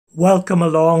welcome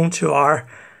along to our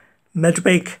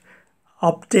midweek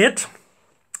update.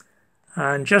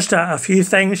 And just a few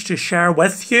things to share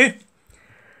with you.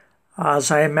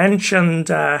 As I mentioned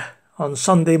on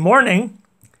Sunday morning,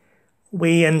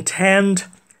 we intend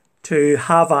to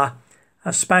have a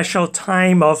special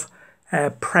time of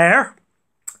prayer,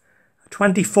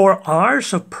 24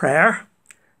 hours of prayer,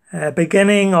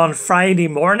 beginning on Friday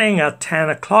morning at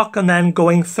 10 o'clock and then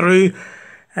going through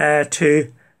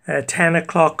to 10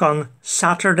 o'clock on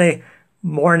Saturday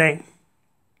morning.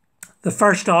 The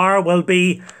first hour will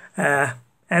be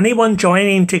anyone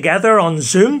joining together on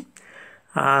Zoom,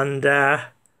 and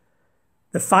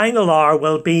the final hour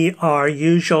will be our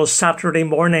usual Saturday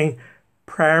morning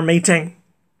prayer meeting.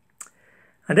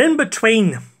 And in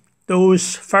between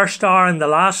those first hour and the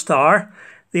last hour,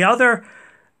 the other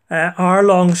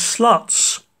hour-long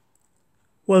slots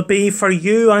will be for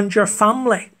you and your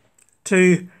family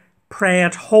to pray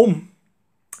at home.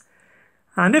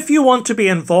 And if you want to be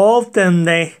involved in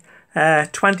the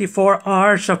 24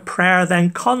 hours of prayer,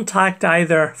 then contact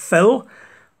either Phil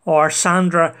or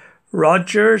Sandra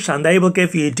Rogers, and they will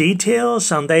give you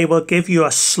details and they will give you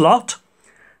a slot,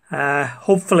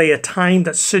 hopefully a time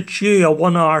that suits you, a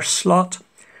 1 hour slot.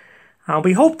 And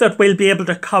we hope that we'll be able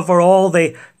to cover all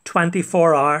the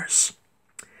 24 hours.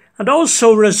 And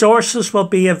also resources will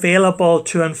be available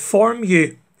to inform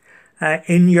you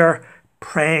in your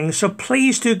praying. So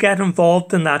please do get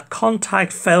involved in that.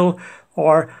 Contact Phil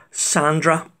or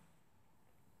Sandra.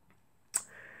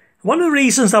 One of the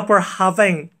reasons that we're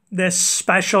having this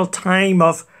special time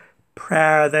of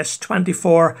prayer, this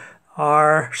 24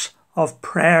 hours of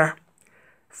prayer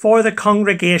for the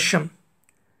congregation,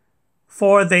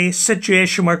 for the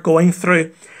situation we're going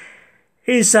through,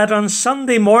 is that on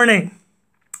Sunday morning,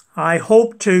 I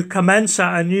hope to commence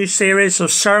a new series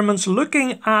of sermons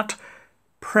looking at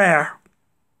prayer.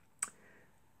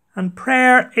 And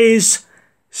prayer is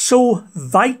so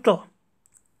vital,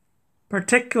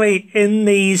 particularly in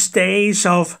these days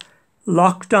of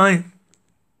lockdown.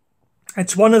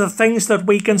 It's one of the things that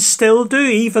we can still do,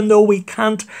 even though we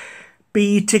can't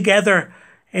be together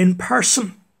in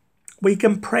person. We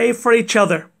can pray for each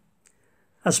other.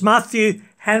 As Matthew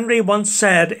Henry once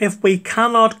said, if we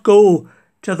cannot go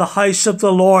to the house of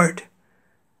the Lord,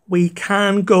 we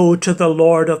can go to the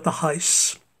Lord of the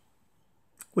house.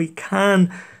 We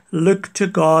can look to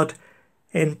God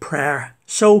in prayer.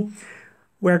 So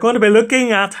we're going to be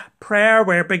looking at prayer.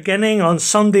 We're beginning on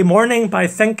Sunday morning by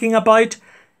thinking about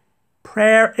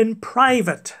prayer in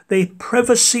private, the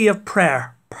privacy of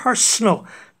prayer, personal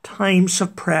times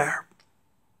of prayer.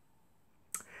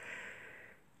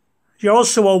 You're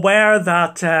also aware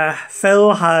that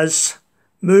Phil has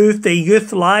moved the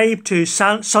Youth Live to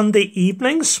Sunday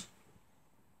evenings.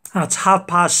 That's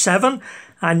 7:30,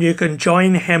 and you can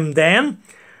join him then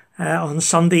on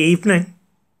Sunday evening.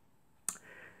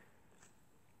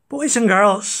 Boys and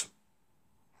girls,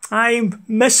 I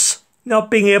miss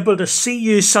not being able to see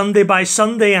you Sunday by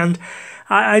Sunday, and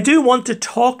I do want to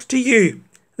talk to you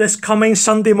this coming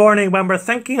Sunday morning when we're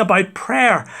thinking about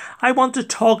prayer. I want to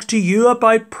talk to you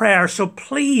about prayer, so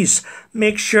please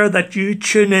make sure that you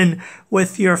tune in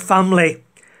with your family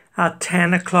at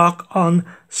 10 o'clock on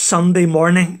Sunday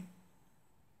morning.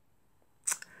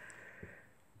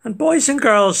 And boys and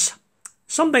girls,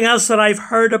 something else that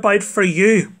I've heard about for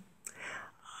you.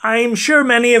 I'm sure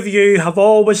many of you have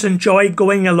always enjoyed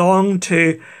going along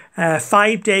to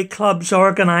 5-day clubs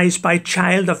organised by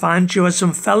Child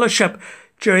Evangelism Fellowship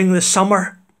during the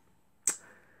summer.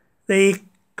 The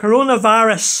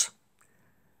coronavirus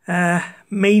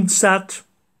means that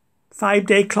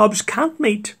 5-day clubs can't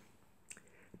meet.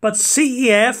 But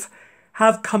CEF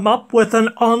have come up with an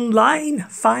online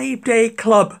 5-day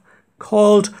club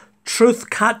called Truth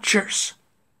Catchers.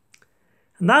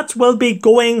 And that will be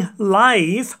going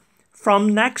live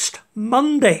from next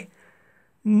Monday,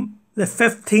 the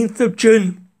 15th of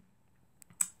June.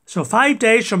 So 5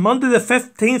 days from Monday the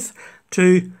 15th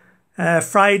to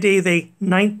Friday the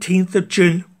 19th of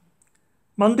June.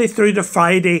 Monday through to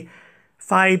Friday,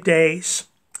 5 days.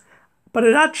 But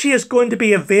it actually is going to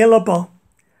be available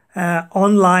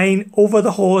online over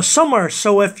the whole summer.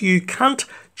 So if you can't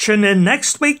tune in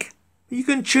next week, you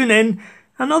can tune in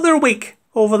another week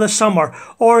over the summer.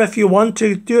 Or if you want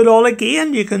to do it all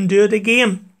again, you can do it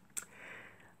again.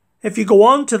 If you go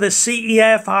on to the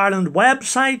CEF Ireland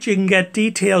website, you can get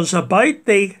details about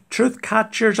the Truth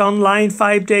Catchers online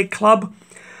 5-day club,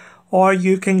 or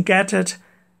you can get it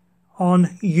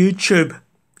on YouTube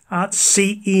at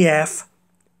CEF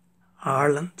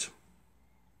Ireland.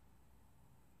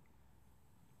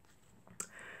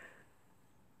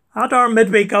 At our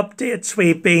midweek updates,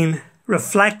 we've been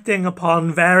reflecting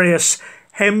upon various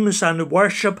hymns and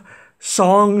worship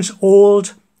songs,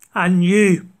 old and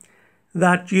new,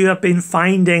 that you have been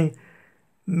finding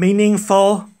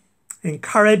meaningful,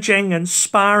 encouraging,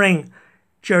 inspiring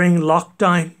during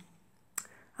lockdown.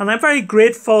 And I'm very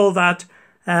grateful that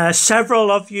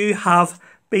several of you have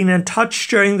been in touch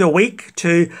during the week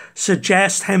to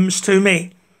suggest hymns to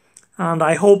me. And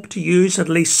I hope to use at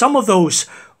least some of those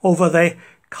over the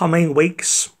coming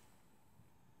weeks.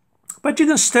 But you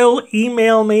can still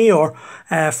email me or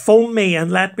phone me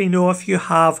and let me know if you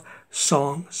have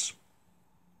songs.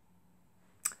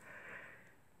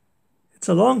 It's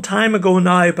a long time ago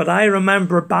now, but I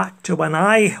remember back to when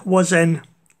I was in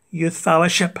youth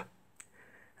fellowship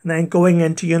and then going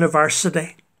into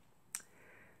university.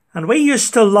 And we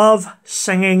used to love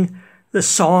singing the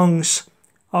songs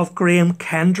of Graham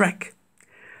Kendrick.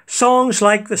 Songs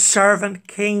like The Servant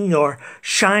King, or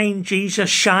Shine, Jesus,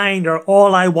 Shine, or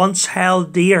All I Once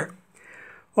Held Dear,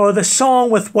 or the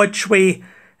song with which we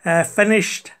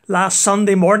finished last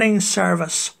Sunday morning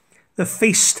service, The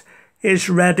Feast is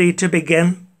Ready to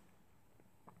Begin.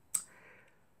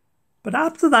 But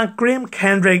after that, Graham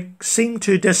Kendrick seemed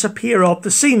to disappear off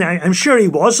the scene. I'm sure he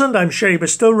wasn't. I'm sure he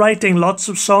was still writing lots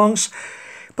of songs.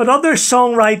 But other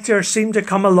songwriters seemed to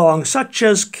come along, such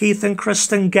as Keith and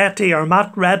Kristen Getty, or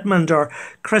Matt Redmond, or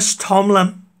Chris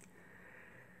Tomlin.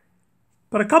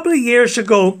 But a couple of years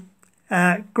ago,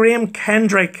 Graham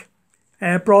Kendrick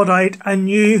brought out a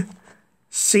new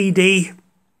CD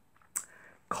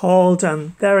called,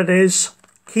 and there it is,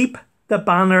 Keep the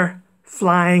Banner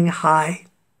Flying High.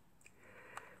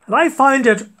 And I found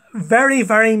it very,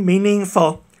 very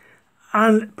meaningful.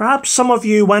 And perhaps some of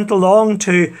you went along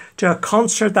to a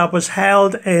concert that was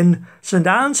held in St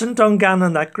Anne's in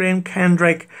Dungannon that Graham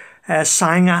Kendrick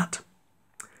sang at.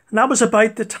 And that was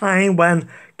about the time when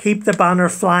Keep the Banner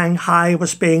Flying High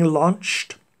was being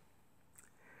launched.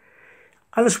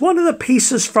 And it's one of the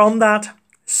pieces from that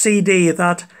CD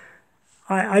that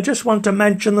I just want to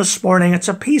mention this morning. It's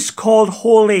a piece called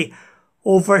Holy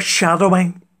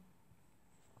Overshadowing.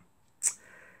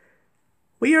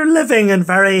 We are living in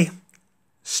very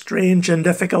strange and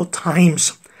difficult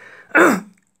times.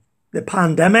 The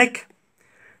pandemic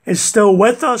is still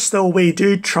with us, though we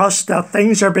do trust that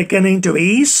things are beginning to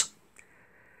ease.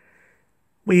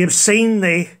 We have seen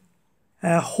the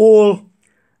whole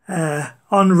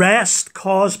unrest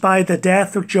caused by the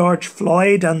death of George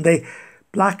Floyd and the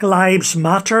Black Lives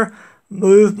Matter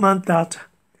movement that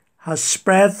has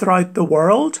spread throughout the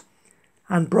world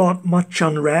and brought much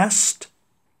unrest.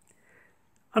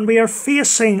 And we are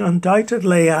facing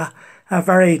undoubtedly a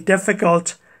very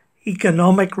difficult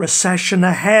economic recession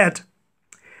ahead.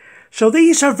 So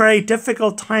these are very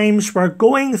difficult times we're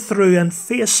going through and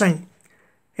facing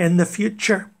in the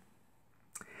future.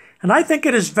 And I think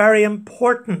it is very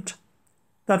important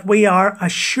that we are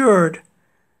assured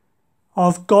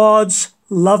of God's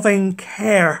loving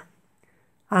care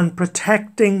and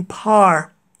protecting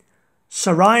power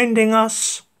surrounding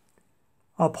us,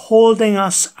 upholding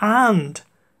us, and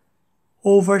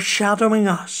overshadowing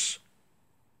us.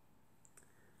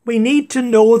 We need to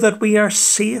know that we are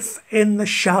safe in the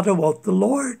shadow of the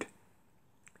Lord.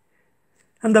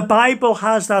 And the Bible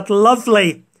has that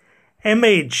lovely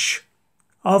image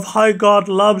of how God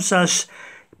loves us,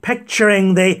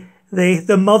 picturing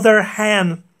the mother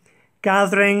hen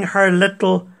gathering her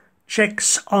little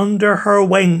chicks under her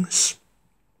wings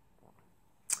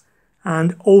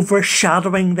and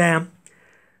overshadowing them.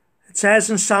 It says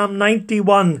in Psalm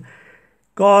 91,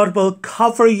 God will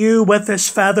cover you with his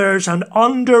feathers, and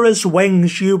under his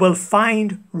wings you will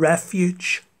find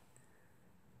refuge.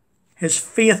 His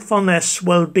faithfulness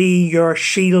will be your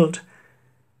shield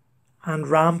and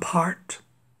rampart.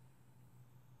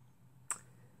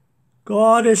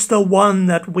 God is the one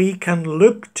that we can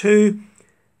look to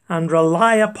and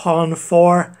rely upon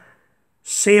for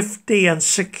safety and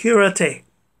security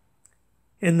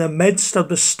in the midst of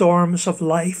the storms of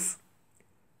life,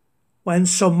 when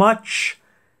so much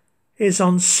is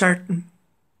uncertain,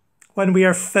 when we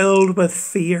are filled with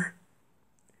fear.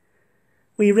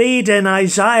 We read in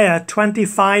Isaiah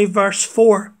 25 verse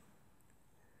 4,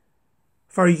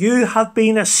 For you have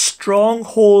been a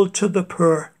stronghold to the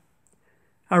poor,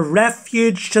 a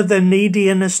refuge to the needy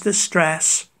in his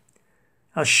distress,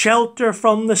 a shelter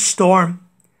from the storm,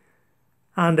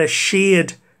 and a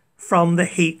shade from the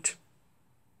heat.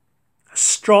 A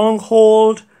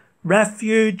stronghold,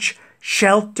 refuge,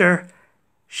 shelter,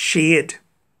 shade.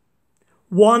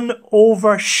 One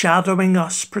overshadowing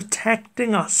us,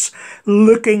 protecting us,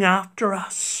 looking after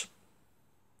us.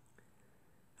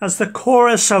 As the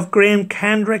chorus of Graham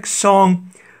Kendrick's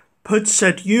song, puts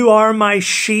it, you are my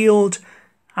shield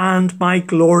and my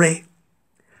glory.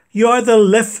 You are the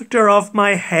lifter of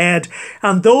my head,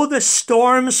 and though the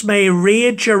storms may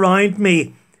rage around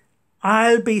me,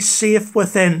 I'll be safe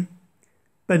within,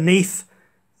 beneath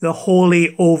the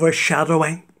holy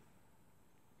overshadowing.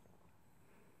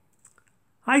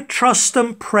 I trust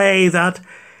and pray that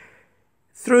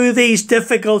through these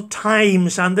difficult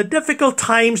times and the difficult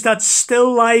times that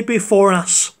still lie before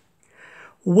us,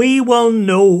 we will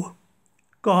know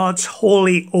God's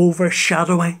holy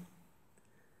overshadowing,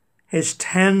 his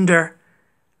tender,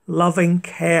 loving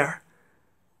care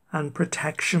and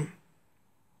protection.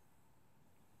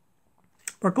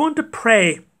 We're going to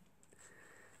pray,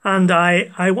 and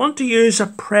I want to use a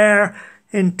prayer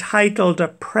entitled A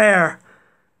Prayer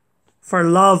for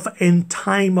Love in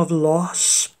Time of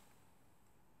Loss,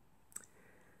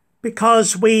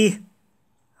 because we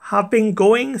have been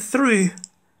going through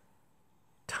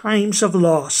times of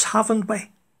loss, haven't we?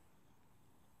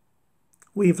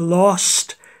 We've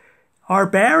lost our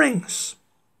bearings.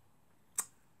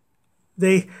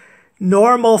 The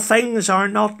normal things are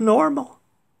not normal.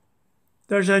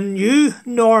 There's a new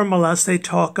normal, as they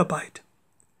talk about.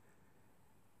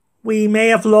 We may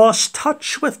have lost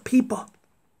touch with people.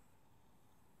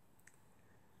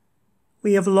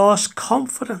 We have lost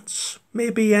confidence,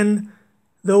 maybe in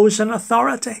those in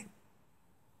authority.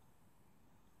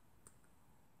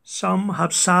 Some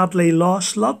have sadly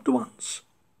lost loved ones,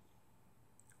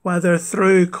 whether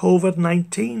through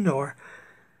COVID-19 or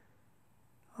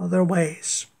other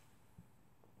ways.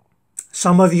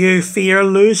 Some of you fear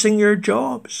losing your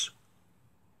jobs,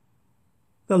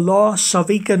 the loss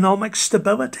of economic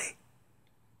stability.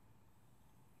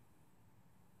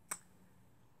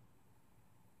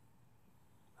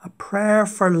 A prayer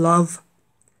for love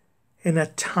in a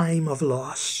time of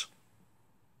loss.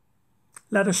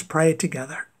 Let us pray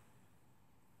together.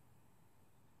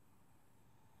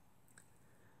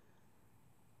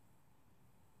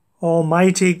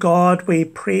 Almighty God, we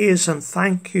praise and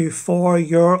thank you for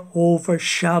your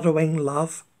overshadowing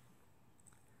love,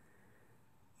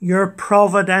 your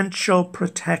providential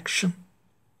protection.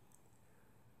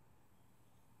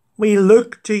 We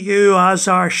look to you as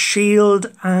our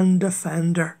shield and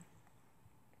defender,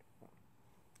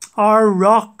 our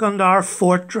rock and our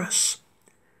fortress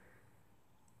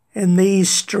in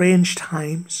these strange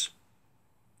times.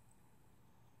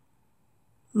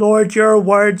 Lord, your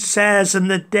word says in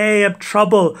the day of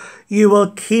trouble, you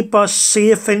will keep us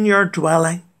safe in your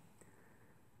dwelling,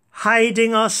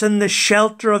 hiding us in the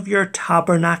shelter of your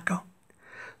tabernacle,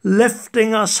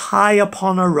 lifting us high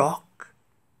upon a rock.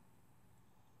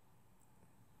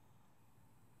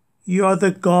 You are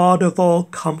the God of all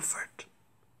comfort.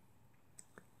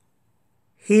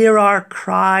 Hear our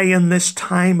cry in this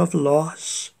time of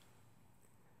loss,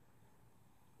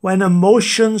 when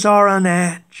emotions are on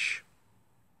edge,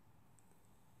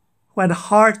 when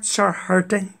hearts are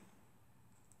hurting,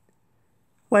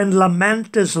 when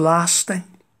lament is lasting,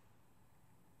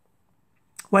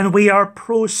 when we are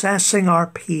processing our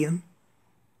pain.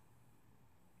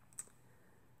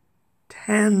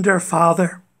 Tender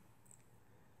Father,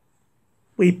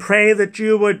 we pray that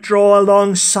you would draw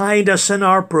alongside us in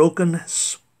our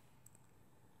brokenness,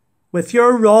 with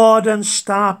your rod and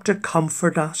staff to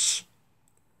comfort us,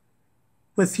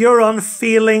 with your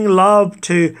unfailing love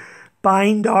to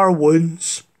bind our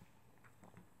wounds,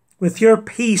 with your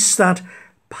peace that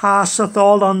passeth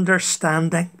all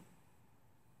understanding.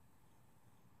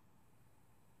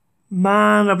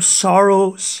 Man of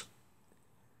sorrows,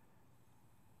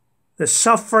 the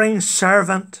suffering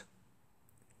servant,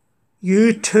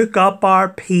 you took up our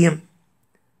pain.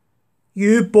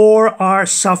 You bore our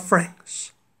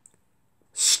sufferings,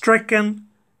 stricken,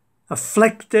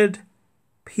 afflicted,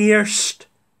 pierced,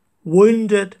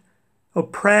 wounded,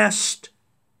 oppressed,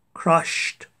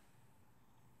 crushed.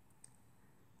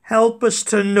 Help us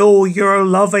to know your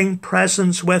loving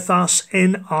presence with us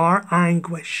in our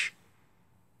anguish.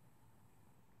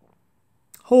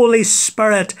 Holy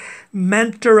Spirit,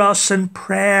 mentor us in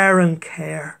prayer and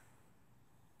care,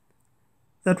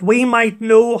 that we might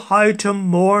know how to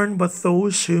mourn with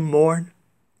those who mourn.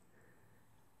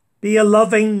 Be a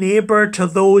loving neighbour to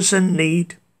those in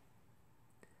need.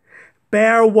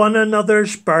 Bear one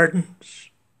another's burdens.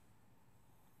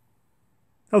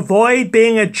 Avoid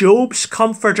being a Job's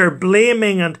comforter,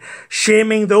 blaming and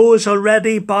shaming those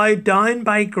already bowed down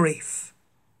by grief.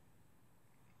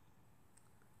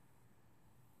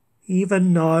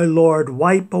 Even now, Lord,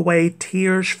 wipe away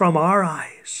tears from our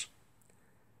eyes,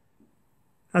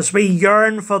 as we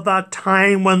yearn for that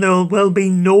time when there will be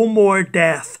no more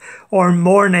death or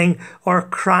mourning or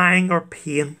crying or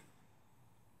pain.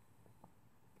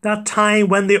 That time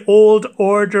when the old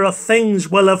order of things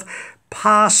will have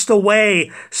passed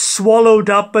away, swallowed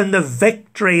up in the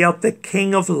victory of the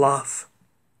King of love,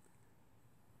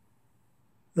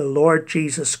 the Lord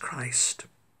Jesus Christ.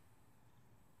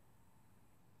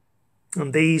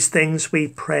 And these things we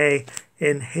pray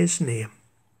in his name.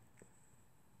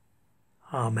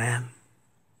 Amen.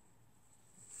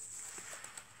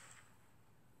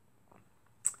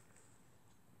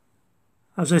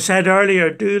 As I said earlier,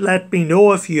 do let me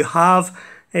know if you have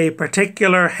a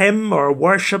particular hymn or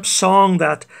worship song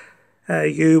that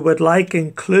you would like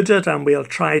included, and we'll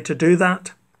try to do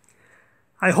that.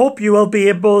 I hope you will be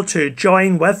able to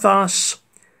join with us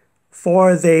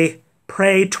for the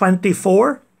Pray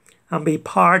 24 and be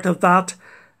part of that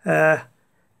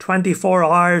 24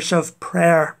 hours of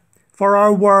prayer for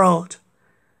our world,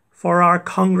 for our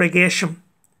congregation,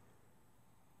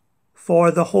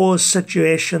 for the whole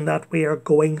situation that we are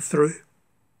going through.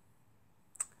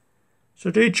 So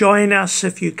do join us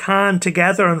if you can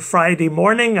together on Friday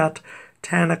morning at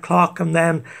 10 o'clock, and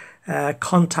then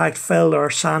contact Phil or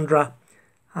Sandra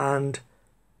and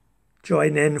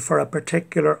join in for a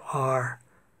particular hour.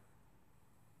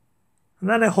 And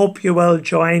then I hope you will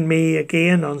join me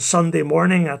again on Sunday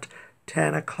morning at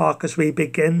 10 o'clock as we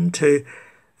begin to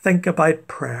think about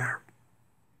prayer.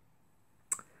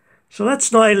 So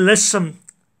let's now listen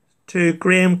to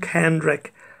Graham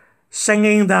Kendrick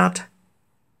singing that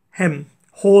hymn,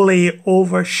 Holy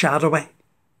Overshadowing,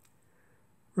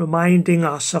 reminding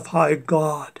us of how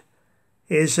God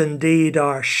is indeed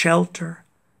our shelter,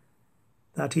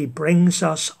 that he brings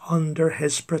us under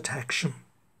his protection.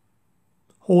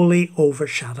 Holy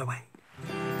Overshadowing.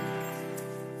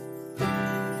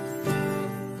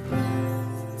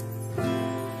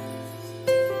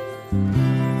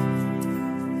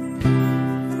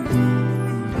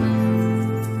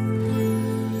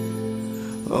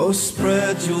 Oh,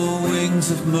 spread your wings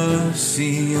of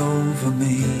mercy over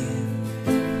me,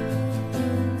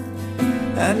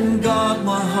 and guard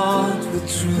my heart with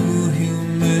true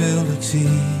humility.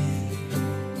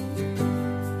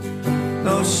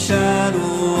 No shadow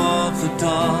of the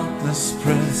darkness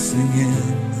pressing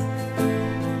in,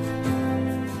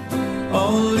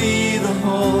 only the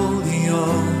holy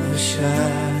overshadowing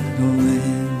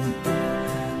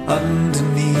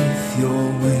underneath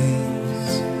your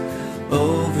wings,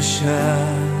 overshadowing.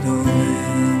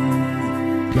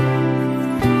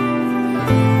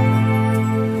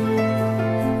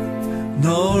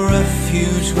 No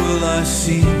refuge will I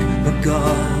seek but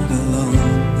God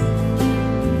alone,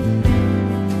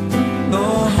 no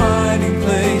hiding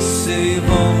place save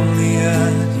only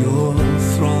at your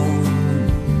throne,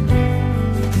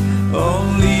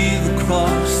 only the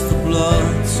cross, the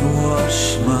blood to wash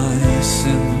my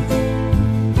sin,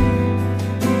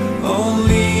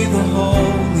 only the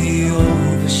holy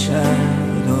overshadowing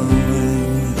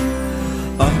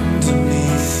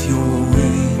underneath your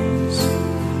wings,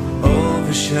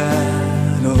 overshadowing.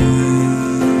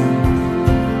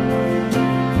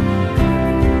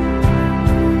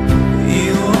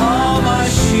 You are my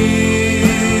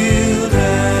shield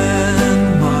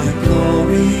and my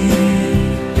glory,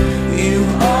 you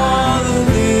are the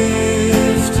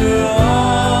lifter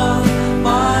of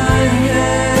my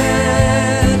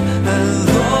head, and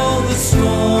though the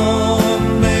storm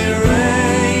may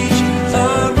rage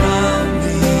around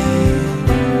me,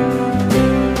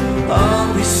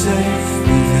 I'll be safe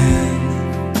within,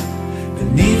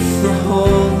 beneath the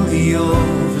holy overshadowing.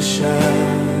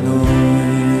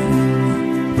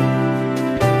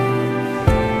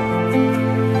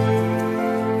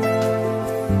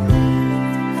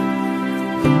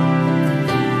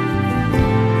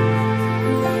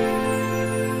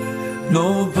 No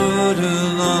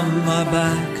burden on my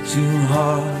back too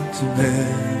hard to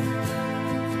bear,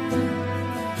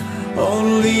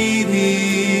 only the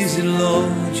easy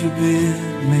load you bid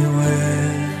me wear.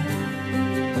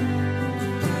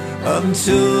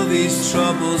 Until these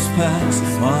troubles pass,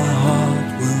 my heart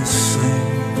will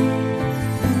sing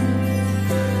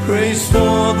praise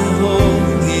for the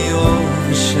holy